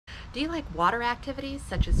Do you like water activities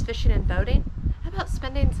such as fishing and boating? How about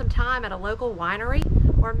spending some time at a local winery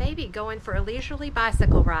or maybe going for a leisurely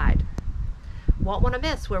bicycle ride? Won't want to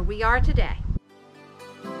miss where we are today.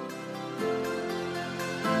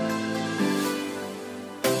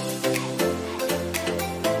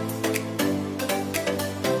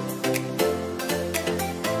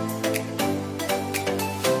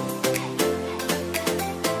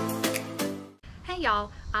 Hey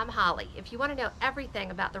y'all, I'm Holly. If you want to know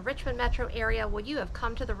everything about the Richmond Metro Area, well, you have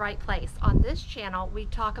come to the right place. On this channel, we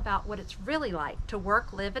talk about what it's really like to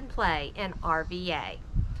work, live, and play in RVA.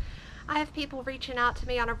 I have people reaching out to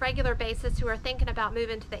me on a regular basis who are thinking about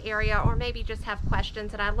moving to the area or maybe just have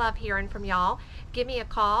questions, and I love hearing from y'all. Give me a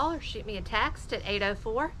call or shoot me a text at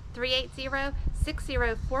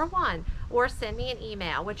 804-380-6041 or send me an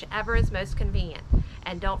email, whichever is most convenient.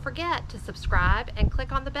 And don't forget to subscribe and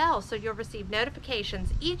click on the bell so you'll receive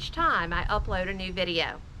notifications each time I upload a new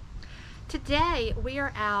video. Today we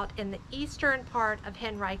are out in the eastern part of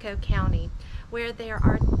Henrico County where there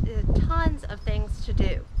are tons of things to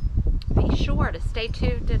do. Be sure to stay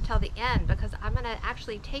tuned until the end because I'm going to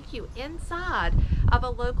actually take you inside of a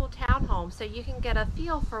local townhome so you can get a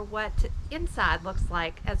feel for what inside looks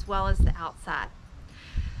like as well as the outside.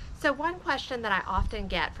 So one question that I often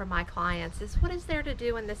get from my clients is, what is there to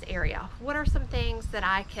do in this area? What are some things that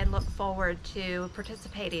I can look forward to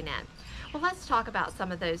participating in? Well, let's talk about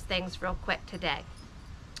some of those things real quick today.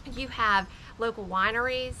 You have local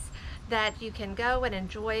wineries that you can go and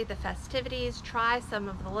enjoy the festivities, try some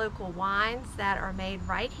of the local wines that are made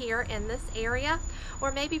right here in this area,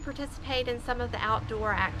 or maybe participate in some of the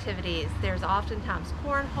outdoor activities. There's oftentimes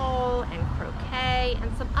cornhole and croquet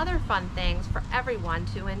and some other fun things for everyone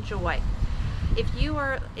to enjoy. If you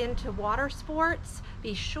are into water sports,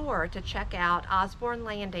 be sure to check out Osborne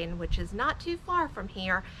Landing, which is not too far from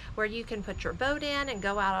here, where you can put your boat in and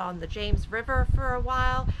go out on the James River for a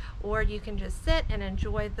while, or you can just sit and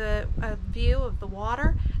enjoy the view of the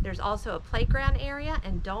water. There's also a playground area,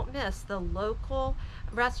 and don't miss the local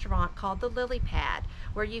restaurant called the Lily Pad,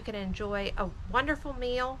 where you can enjoy a wonderful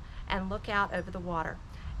meal and look out over the water.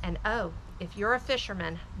 And oh, if you're a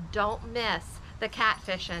fisherman, don't miss the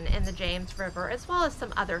catfishing in the James River, as well as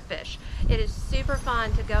some other fish. It is super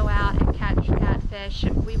fun to go out and catch catfish.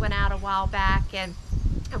 We went out a while back and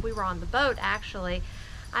we were on the boat actually.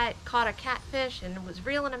 I caught a catfish and was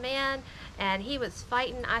reeling him in, and he was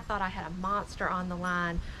fighting. I thought I had a monster on the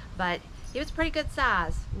line, but he was pretty good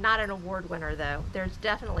size. Not an award winner though. There's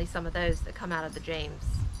definitely some of those that come out of the James.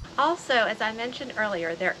 Also, as I mentioned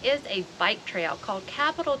earlier, there is a bike trail called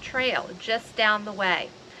Capitol Trail just down the way.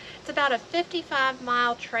 It's about a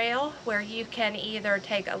 55-mile trail where you can either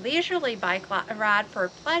take a leisurely bike ride for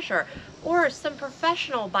pleasure, or some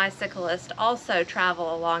professional bicyclists also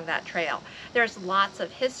travel along that trail. There's lots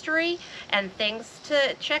of history and things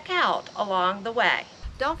to check out along the way.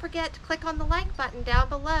 Don't forget to click on the like button down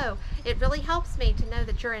below. It really helps me to know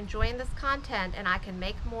that you're enjoying this content and I can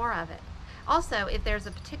make more of it. Also, if there's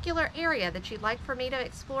a particular area that you'd like for me to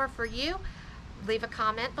explore for you, leave a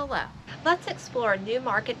comment below. Let's explore New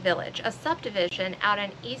Market Village, a subdivision out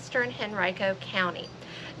in eastern Henrico County.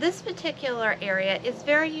 This particular area is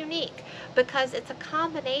very unique because it's a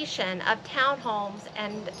combination of townhomes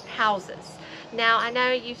and houses. Now, I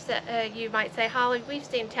know you might say, Holly, we've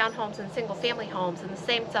seen townhomes and single-family homes in the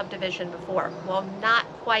same subdivision before. Well, not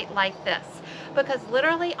quite like this, because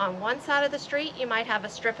literally on one side of the street you might have a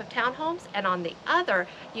strip of townhomes, and on the other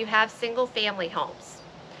you have single-family homes.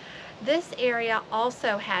 This area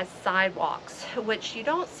also has sidewalks, which you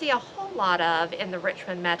don't see a whole lot of in the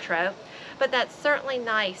Richmond Metro, but that's certainly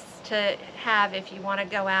nice to have if you want to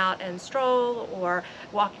go out and stroll or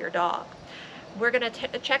walk your dog. We're going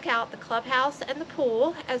to check out the clubhouse and the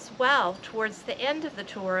pool as well towards the end of the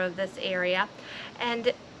tour of this area,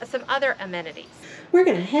 and some other amenities. We're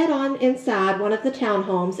going to head on inside one of the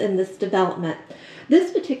townhomes in this development.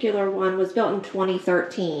 This particular one was built in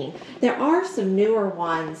 2013. There are some newer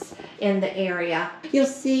ones in the area. You'll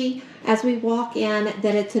see as we walk in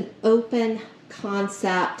that it's an open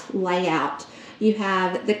concept layout. You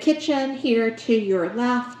have the kitchen here to your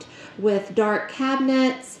left with dark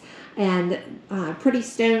cabinets and pretty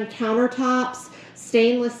stone countertops,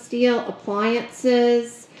 stainless steel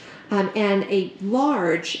appliances, and a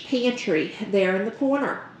large pantry there in the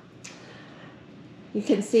corner. You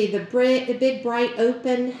can see the big bright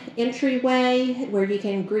open entryway where you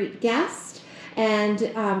can greet guests and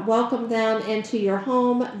welcome them into your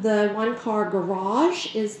home. The one-car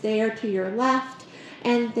garage is there to your left,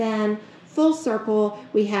 and then full circle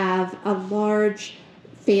we have a large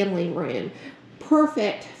family room.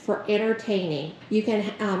 perfect for entertaining. You can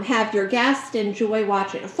have your guests enjoy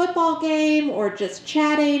watching a football game or just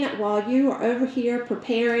chatting while you are over here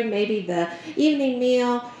preparing maybe the evening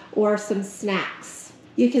meal or some snacks.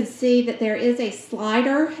 You can see that there is a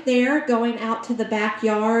slider there going out to the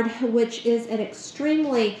backyard, which is an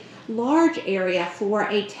extremely large area for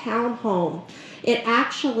a townhome. It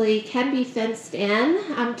actually can be fenced in,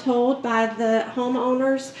 I'm told, by the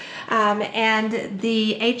homeowners, and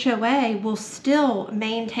the HOA will still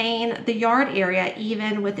maintain the yard area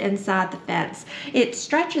even with inside the fence. It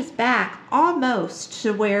stretches back almost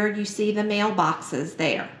to where you see the mailboxes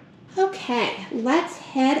there. Okay, let's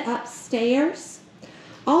head upstairs.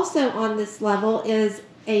 Also on this level is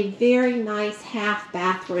a very nice half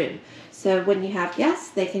bathroom. So when you have guests,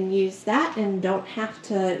 they can use that and don't have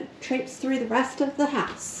to traipse through the rest of the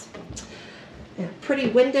house. And a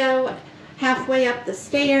pretty window halfway up the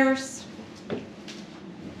stairs.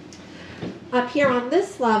 Up here on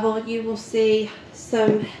this level, you will see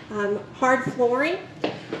some hard flooring.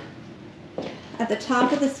 At the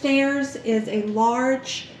top of the stairs is a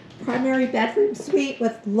large primary bedroom suite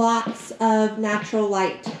with lots of natural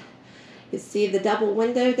light. You see the double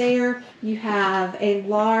window there. You have a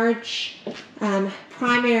large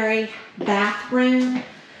primary bathroom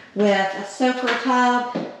with a soaker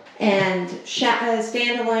tub and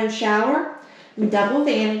standalone shower, double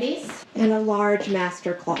vanities, and a large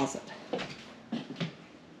master closet.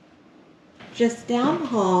 Just down the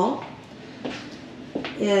hall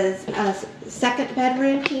is a second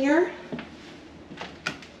bedroom here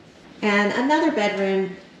and another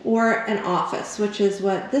bedroom or an office, which is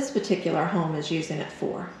what this particular home is using it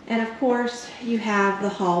for. And of course, you have the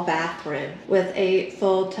hall bathroom with a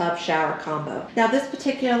full tub shower combo. Now this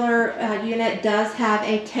particular unit does have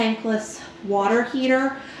a tankless water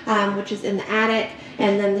heater, which is in the attic,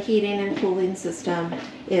 and then the heating and cooling system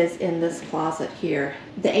is in this closet here.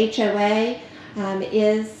 The HOA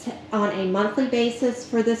is on a monthly basis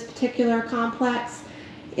for this particular complex.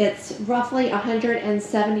 It's roughly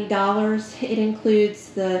 $170. It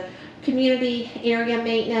includes the community area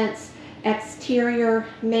maintenance, exterior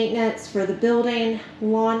maintenance for the building,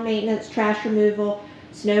 lawn maintenance, trash removal,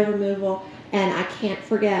 snow removal, and I can't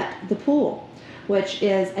forget the pool, which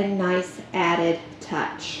is a nice added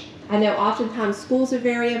touch. I know oftentimes schools are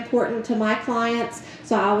very important to my clients,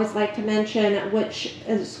 so I always like to mention which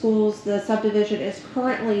schools the subdivision is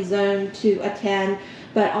currently zoned to attend,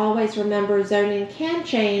 but always remember zoning can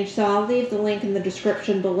change, so I'll leave the link in the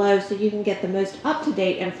description below so you can get the most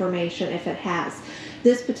up-to-date information if it has.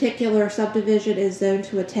 This particular subdivision is zoned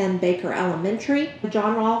to attend Baker Elementary,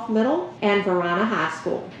 John Rolfe Middle, and Verona High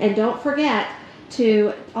School. And don't forget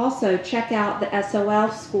to also check out the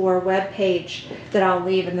SOL score webpage that I'll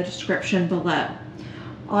leave in the description below.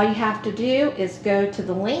 All you have to do is go to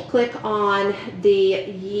the link, click on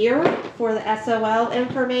the year for the SOL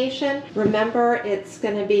information. Remember, it's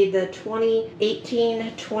going to be the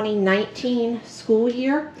 2018-2019 school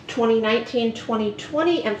year.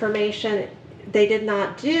 2019-2020 information, they did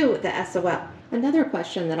not do the SOL. Another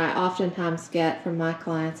question that I oftentimes get from my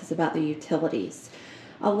clients is about the utilities.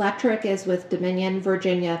 Electric is with Dominion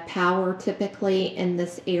Virginia Power typically in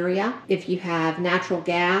this area. If you have natural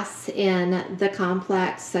gas in the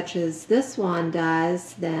complex, such as this one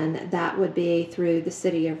does, then that would be through the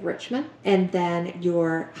city of Richmond. And then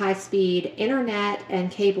your high-speed internet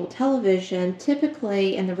and cable television,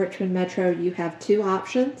 typically in the Richmond Metro, you have two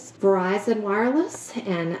options: Verizon Wireless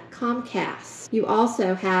and Comcast. You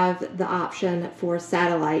also have the option for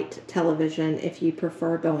satellite television if you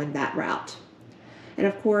prefer going that route. And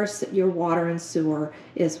of course, your water and sewer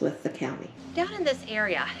is with the county. Down in this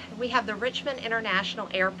area, we have the Richmond International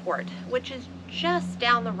Airport, which is just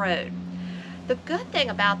down the road. The good thing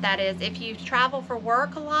about that is if you travel for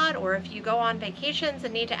work a lot, or if you go on vacations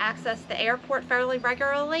and need to access the airport fairly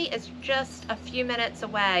regularly, it's just a few minutes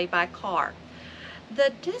away by car.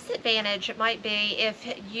 The disadvantage might be if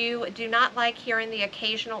you do not like hearing the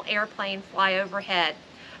occasional airplane fly overhead,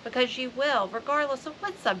 because you will, regardless of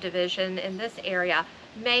what subdivision in this area,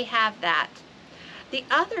 may have that. The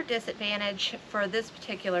other disadvantage for this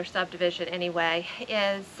particular subdivision anyway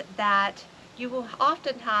is that you will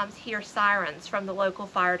oftentimes hear sirens from the local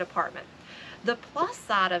fire department. The plus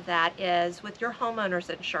side of that is with your homeowner's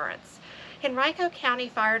insurance. Henrico County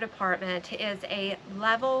Fire Department is a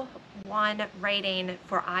level 1 rating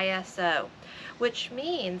for ISO, which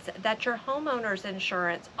means that your homeowner's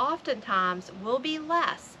insurance oftentimes will be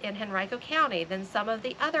less in Henrico County than some of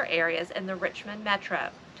the other areas in the Richmond Metro.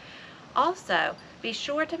 Also, Be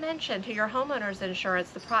sure to mention to your homeowner's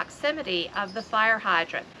insurance the proximity of the fire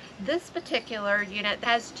hydrant. This particular unit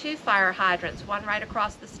has 2 fire hydrants, one right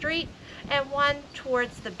across the street and one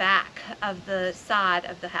towards the back of the side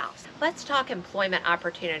of the house. Let's talk employment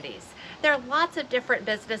opportunities. There are lots of different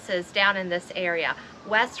businesses down in this area.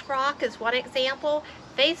 West Rock is one example.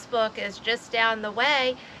 Facebook is just down the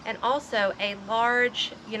way, and also a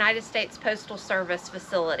large United States Postal Service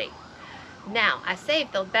facility. Now, I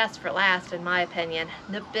saved the best for last, in my opinion,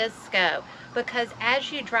 Nabisco, because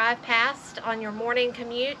as you drive past on your morning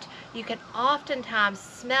commute, you can oftentimes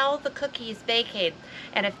smell the cookies baking.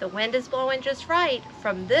 And if the wind is blowing just right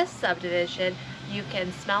from this subdivision, you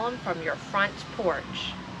can smell them from your front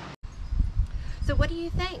porch. So what do you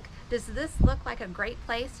think? Does this look like a great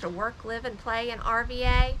place to work, live, and play in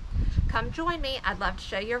RVA? Come join me. I'd love to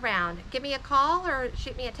show you around. Give me a call or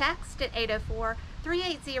shoot me a text at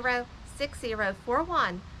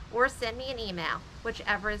 804-380-6041 or send me an email,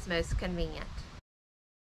 whichever is most convenient.